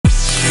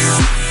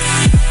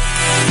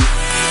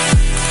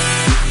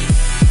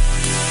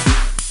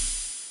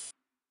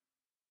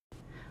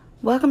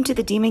Welcome to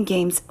the Demon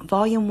Games,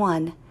 Volume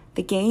 1,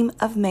 The Game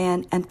of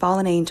Man and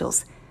Fallen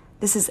Angels.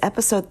 This is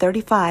Episode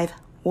 35,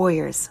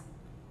 Warriors.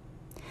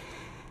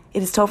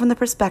 It is told from the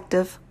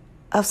perspective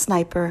of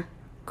Sniper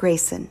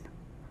Grayson.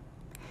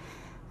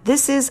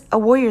 This is a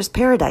warrior's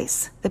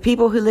paradise. The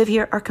people who live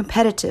here are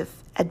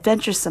competitive,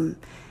 adventuresome,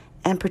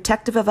 and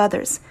protective of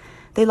others.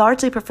 They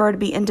largely prefer to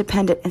be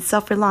independent and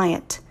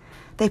self-reliant.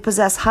 They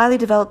possess highly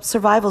developed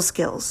survival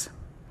skills.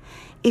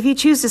 If you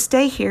choose to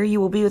stay here, you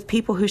will be with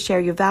people who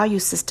share your value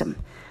system.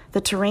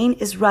 The terrain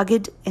is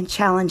rugged and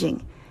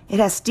challenging. It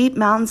has steep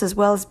mountains as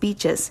well as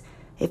beaches.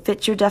 It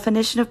fits your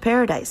definition of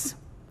paradise.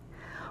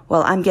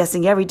 Well, I'm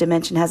guessing every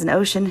dimension has an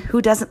ocean.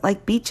 Who doesn't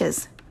like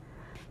beaches?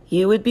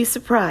 You would be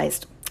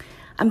surprised.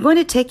 I'm going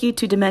to take you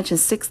to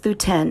dimensions 6 through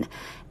 10.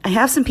 I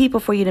have some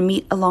people for you to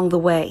meet along the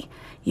way.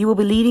 You will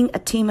be leading a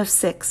team of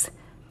 6.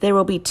 There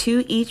will be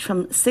 2 each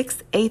from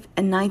 6th, 8th,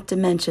 and 9th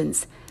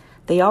dimensions.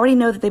 They already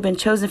know that they've been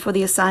chosen for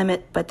the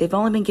assignment, but they've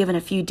only been given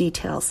a few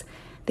details.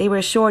 They were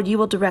assured you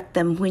will direct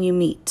them when you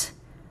meet.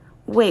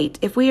 Wait,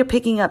 if we are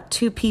picking up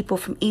 2 people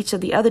from each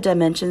of the other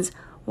dimensions,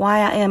 why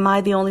am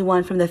I the only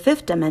one from the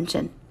 5th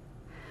dimension?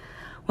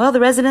 Well, the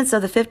residents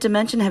of the 5th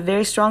dimension have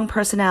very strong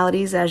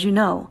personalities, as you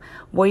know.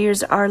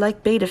 Warriors are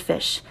like betta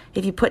fish.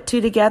 If you put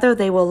 2 together,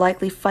 they will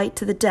likely fight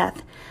to the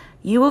death.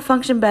 You will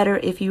function better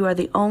if you are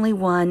the only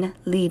one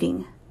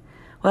leading.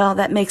 Well,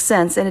 that makes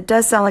sense, and it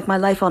does sound like my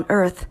life on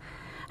Earth.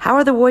 How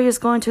are the warriors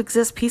going to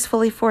exist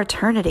peacefully for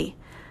eternity?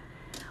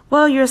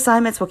 Well, your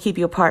assignments will keep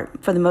you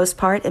apart for the most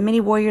part, and many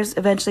warriors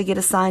eventually get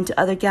assigned to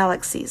other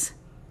galaxies.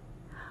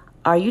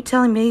 Are you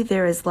telling me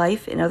there is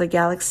life in other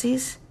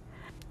galaxies?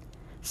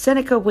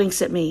 Seneca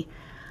winks at me.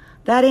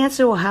 That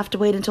answer will have to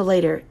wait until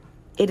later.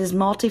 It is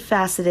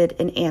multifaceted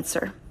in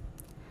answer.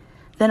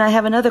 Then I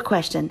have another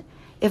question.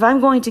 If I'm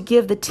going to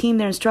give the team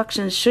their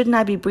instructions, shouldn't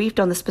I be briefed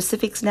on the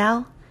specifics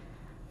now?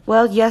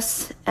 Well,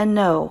 yes and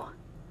no.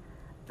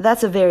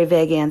 That's a very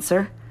vague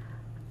answer.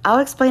 I'll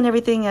explain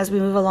everything as we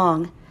move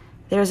along.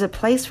 There is a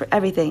place for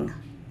everything.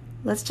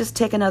 Let's just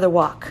take another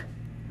walk.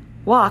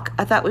 Walk?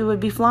 I thought we would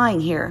be flying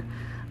here.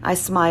 I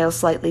smile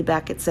slightly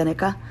back at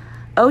Seneca.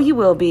 Oh, you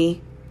will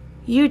be.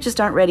 You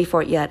just aren't ready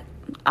for it yet.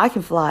 I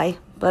can fly,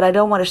 but I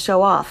don't want to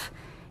show off.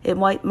 It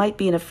might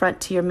be an affront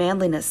to your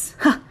manliness.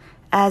 Ha!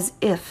 As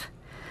if.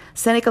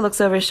 Seneca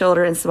looks over his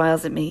shoulder and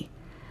smiles at me.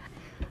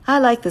 I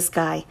like this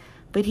guy,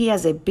 but he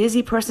has a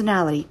busy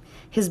personality.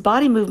 His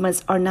body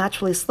movements are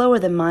naturally slower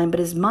than mine, but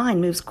his mind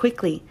moves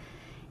quickly.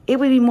 It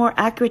would be more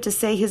accurate to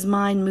say his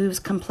mind moves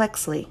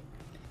complexly.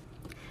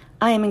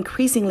 I am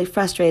increasingly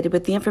frustrated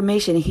with the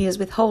information he is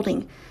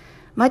withholding.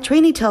 My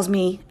training tells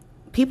me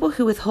people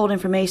who withhold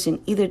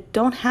information either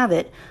don't have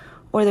it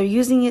or they're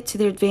using it to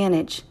their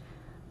advantage.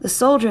 The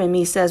soldier in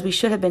me says we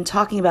should have been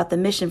talking about the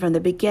mission from the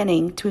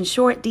beginning to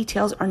ensure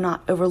details are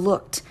not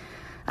overlooked.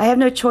 I have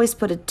no choice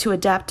but to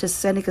adapt to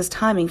Seneca's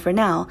timing for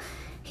now.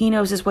 He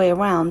knows his way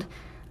around.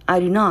 I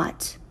do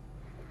not.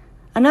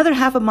 Another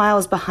half a mile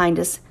is behind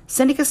us.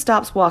 Seneca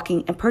stops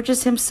walking and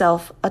perches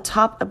himself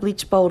atop a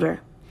bleached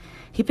boulder.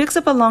 He picks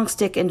up a long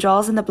stick and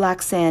draws in the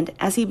black sand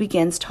as he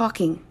begins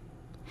talking.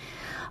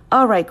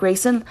 All right,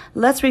 Grayson,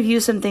 let's review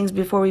some things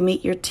before we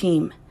meet your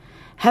team.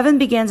 Heaven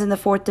begins in the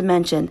 4th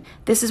dimension.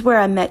 This is where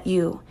I met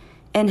you.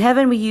 In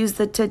heaven, we use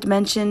the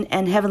dimension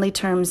and heavenly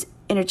terms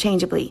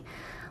interchangeably.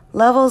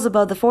 Levels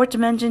above the 4th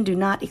dimension do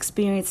not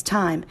experience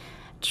time.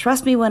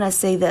 Trust me when I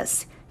say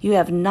this. You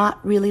have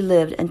not really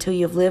lived until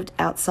you have lived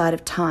outside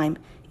of time.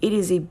 It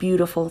is a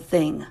beautiful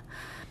thing.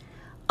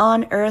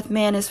 On Earth,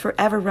 man is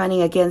forever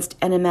running against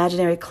an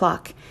imaginary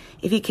clock.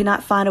 If he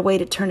cannot find a way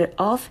to turn it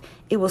off,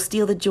 it will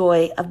steal the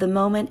joy of the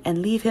moment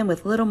and leave him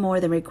with little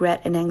more than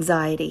regret and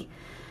anxiety.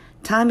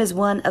 Time is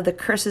one of the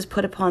curses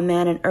put upon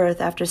man and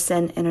earth after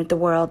sin entered the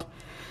world.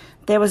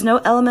 There was no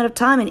element of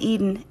time in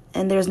Eden,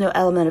 and there is no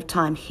element of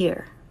time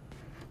here.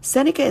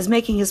 Seneca is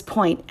making his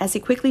point as he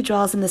quickly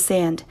draws in the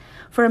sand.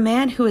 For a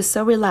man who is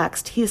so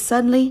relaxed, he is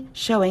suddenly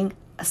showing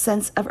a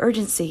sense of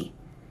urgency.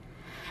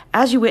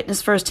 As you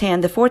witness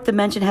firsthand, the 4th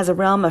dimension has a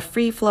realm of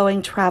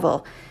free-flowing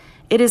travel.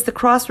 It is the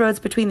crossroads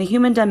between the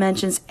human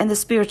dimensions and the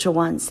spiritual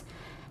ones.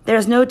 There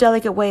is no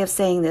delicate way of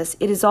saying this.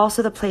 It is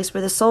also the place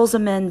where the souls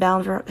of men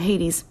bound for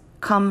Hades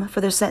come for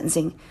their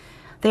sentencing.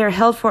 They are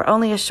held for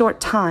only a short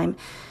time,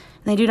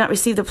 and they do not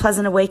receive the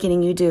pleasant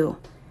awakening you do.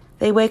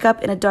 They wake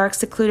up in a dark,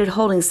 secluded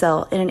holding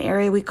cell in an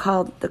area we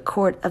call the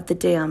Court of the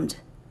Damned.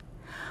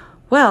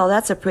 Well,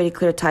 that's a pretty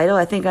clear title.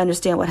 I think I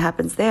understand what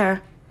happens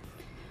there.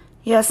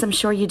 Yes, I'm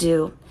sure you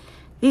do.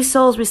 These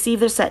souls receive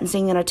their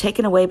sentencing and are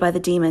taken away by the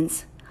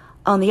demons.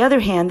 On the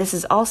other hand, this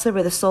is also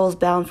where the souls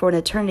bound for an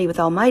eternity with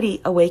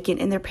Almighty awaken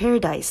in their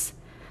paradise.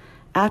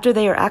 After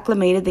they are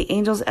acclimated, the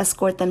angels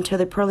escort them to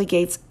the pearly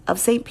gates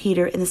of St.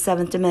 Peter in the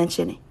 7th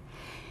dimension.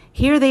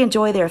 Here they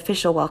enjoy their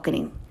official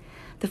welcoming.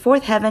 The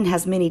 4th heaven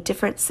has many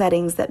different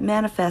settings that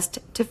manifest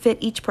to fit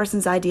each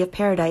person's idea of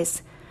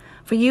paradise.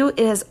 For you,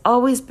 it has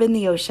always been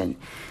the ocean.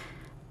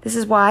 This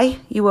is why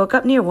you woke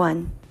up near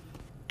one.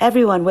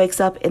 Everyone wakes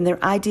up in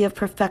their idea of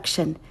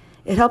perfection.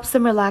 It helps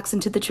them relax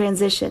into the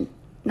transition.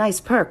 Nice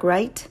perk,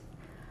 right?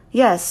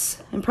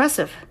 Yes,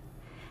 impressive.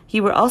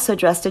 You were also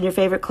dressed in your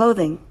favorite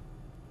clothing.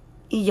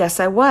 Yes,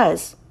 I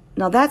was.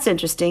 Now that's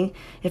interesting.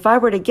 If I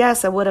were to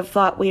guess, I would have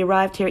thought we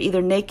arrived here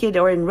either naked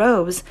or in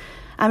robes.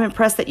 I'm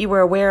impressed that you were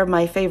aware of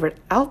my favorite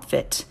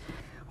outfit.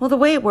 Well, the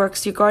way it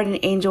works, your guardian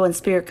angel and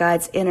spirit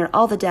guides enter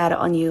all the data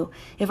on you.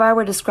 If I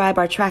were to describe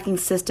our tracking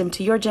system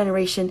to your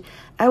generation,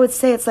 I would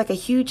say it's like a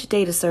huge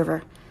data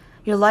server.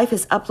 Your life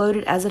is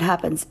uploaded as it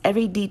happens.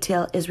 Every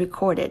detail is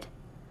recorded.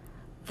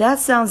 That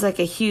sounds like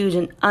a huge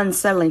and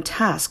unsettling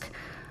task.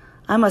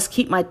 I must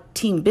keep my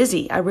team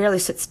busy. I rarely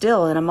sit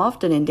still, and I'm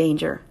often in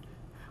danger.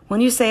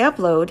 When you say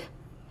upload,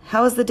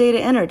 how is the data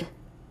entered?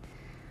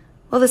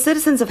 Well, the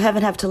citizens of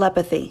heaven have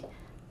telepathy.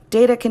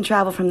 Data can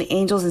travel from the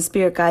angels and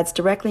spirit guides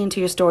directly into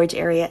your storage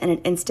area in an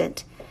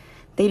instant.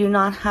 They do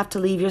not have to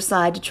leave your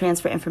side to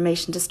transfer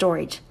information to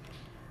storage.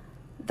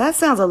 That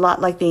sounds a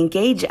lot like the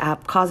Engage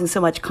app causing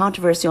so much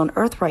controversy on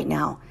Earth right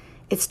now.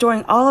 It's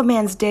storing all of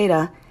man's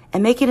data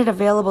and making it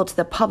available to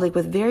the public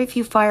with very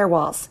few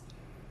firewalls.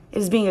 It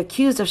is being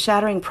accused of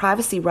shattering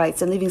privacy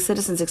rights and leaving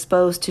citizens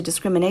exposed to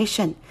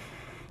discrimination.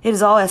 It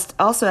is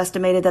also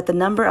estimated that the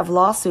number of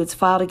lawsuits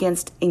filed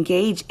against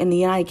Engage in the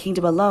United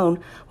Kingdom alone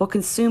will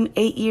consume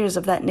 8 years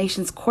of that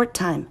nation's court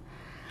time.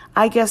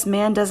 I guess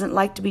man doesn't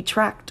like to be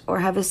tracked or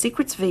have his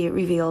secrets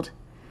revealed.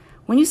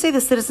 When you say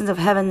the citizens of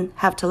heaven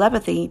have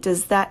telepathy,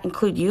 does that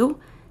include you?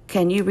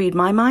 Can you read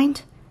my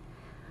mind?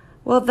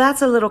 Well,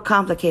 that's a little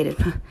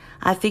complicated.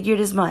 I figured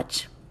as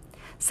much.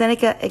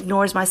 Seneca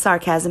ignores my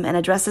sarcasm and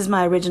addresses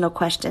my original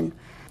question.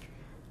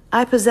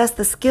 I possess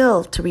the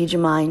skill to read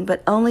your mind,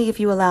 but only if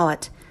you allow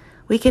it.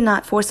 We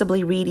cannot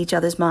forcibly read each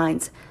other's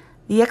minds.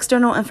 The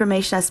external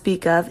information I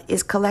speak of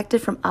is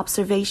collected from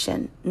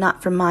observation,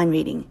 not from mind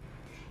reading.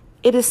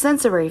 It is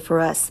sensory for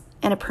us,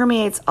 and it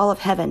permeates all of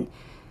heaven.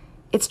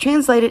 It's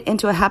translated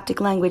into a haptic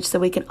language so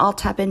we can all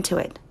tap into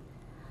it.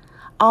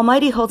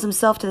 Almighty holds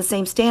himself to the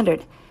same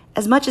standard.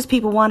 As much as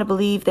people want to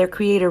believe their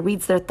creator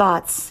reads their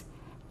thoughts,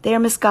 they are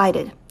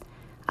misguided.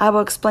 I will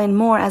explain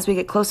more as we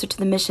get closer to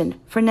the mission.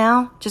 For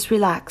now, just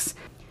relax.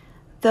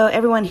 Though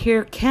everyone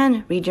here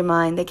can read your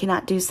mind, they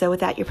cannot do so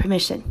without your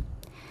permission.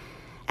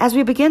 As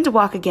we begin to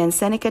walk again,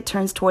 Seneca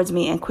turns towards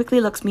me and quickly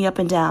looks me up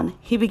and down.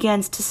 He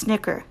begins to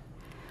snicker.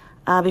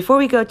 Before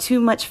we go too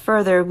much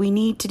further, we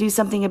need to do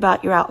something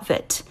about your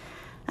outfit.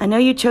 I know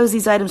you chose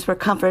these items for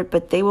comfort,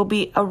 but they will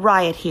be a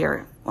riot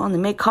here. Well, and they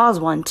may cause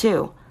one,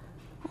 too.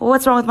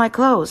 What's wrong with my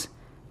clothes?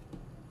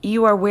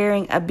 You are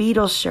wearing a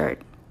Beatles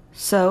shirt.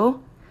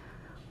 So?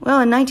 Well,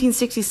 in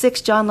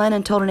 1966, John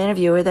Lennon told an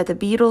interviewer that the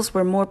Beatles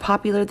were more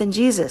popular than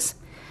Jesus.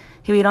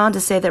 He went on to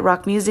say that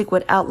rock music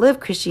would outlive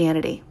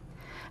Christianity.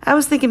 I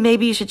was thinking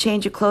maybe you should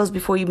change your clothes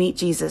before you meet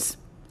Jesus.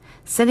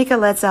 Seneca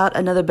lets out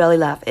another belly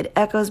laugh. It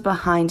echoes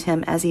behind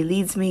him as he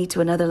leads me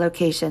to another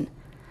location.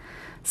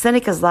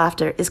 Seneca's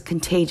laughter is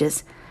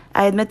contagious.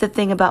 I admit the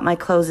thing about my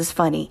clothes is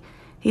funny.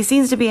 He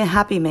seems to be a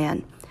happy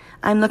man.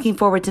 I'm looking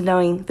forward to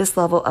knowing this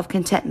level of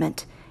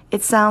contentment.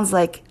 It sounds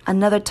like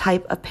another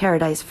type of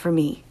paradise for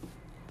me.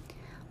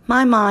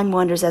 My mind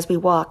wanders as we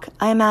walk.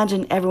 I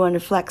imagine everyone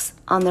reflects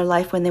on their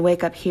life when they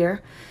wake up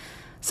here.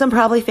 Some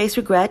probably face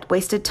regret,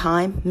 wasted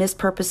time, missed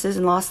purposes,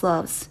 and lost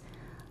loves.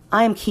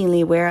 I am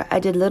keenly aware I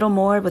did little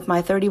more with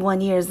my 31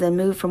 years than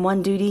move from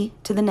one duty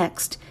to the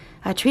next.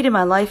 I treated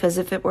my life as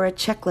if it were a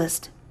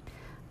checklist.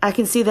 I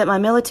can see that my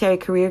military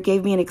career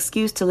gave me an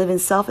excuse to live in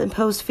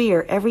self-imposed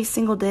fear every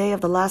single day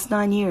of the last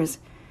 9 years.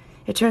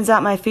 It turns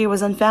out my fear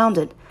was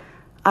unfounded.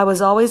 I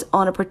was always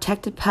on a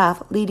protected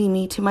path leading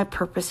me to my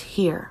purpose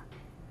here.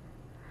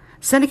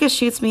 Seneca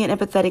shoots me an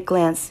empathetic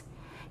glance.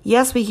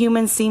 Yes, we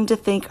humans seem to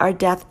think our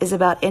death is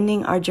about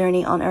ending our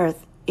journey on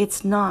earth.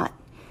 It's not.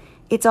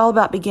 It's all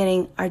about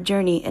beginning our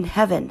journey in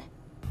heaven.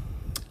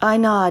 I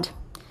nod.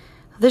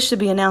 This should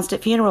be announced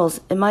at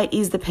funerals. It might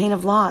ease the pain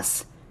of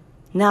loss.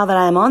 Now that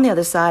I am on the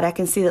other side, I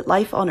can see that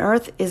life on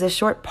earth is a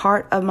short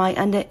part of my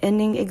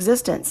unending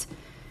existence.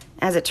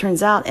 As it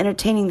turns out,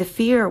 entertaining the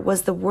fear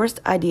was the worst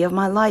idea of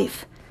my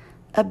life.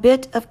 A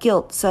bit of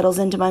guilt settles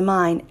into my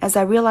mind as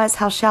I realize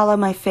how shallow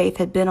my faith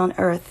had been on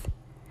earth.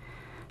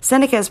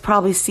 Seneca has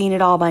probably seen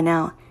it all by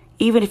now.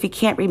 Even if he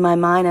can't read my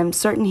mind, I'm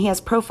certain he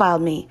has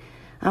profiled me.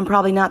 I'm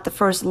probably not the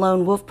first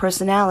lone wolf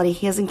personality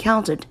he has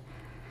encountered.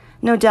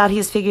 No doubt he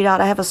has figured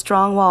out I have a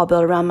strong wall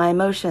built around my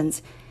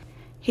emotions.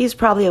 He's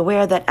probably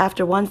aware that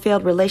after one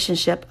failed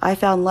relationship, I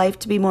found life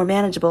to be more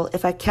manageable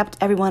if I kept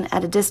everyone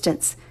at a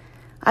distance.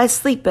 I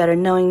sleep better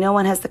knowing no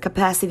one has the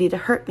capacity to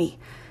hurt me.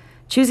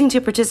 Choosing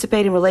to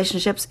participate in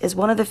relationships is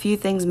one of the few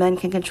things men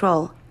can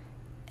control,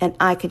 and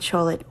I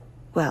control it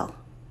well.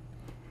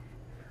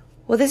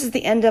 Well, this is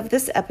the end of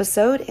this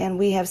episode, and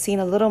we have seen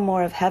a little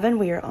more of heaven.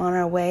 We are on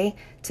our way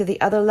to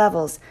the other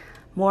levels.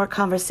 More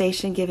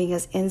conversation giving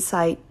us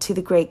insight to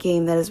the great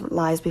game that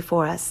lies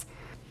before us.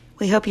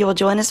 We hope you will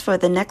join us for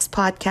the next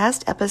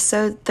podcast,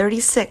 episode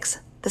 36,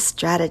 The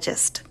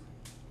Strategist.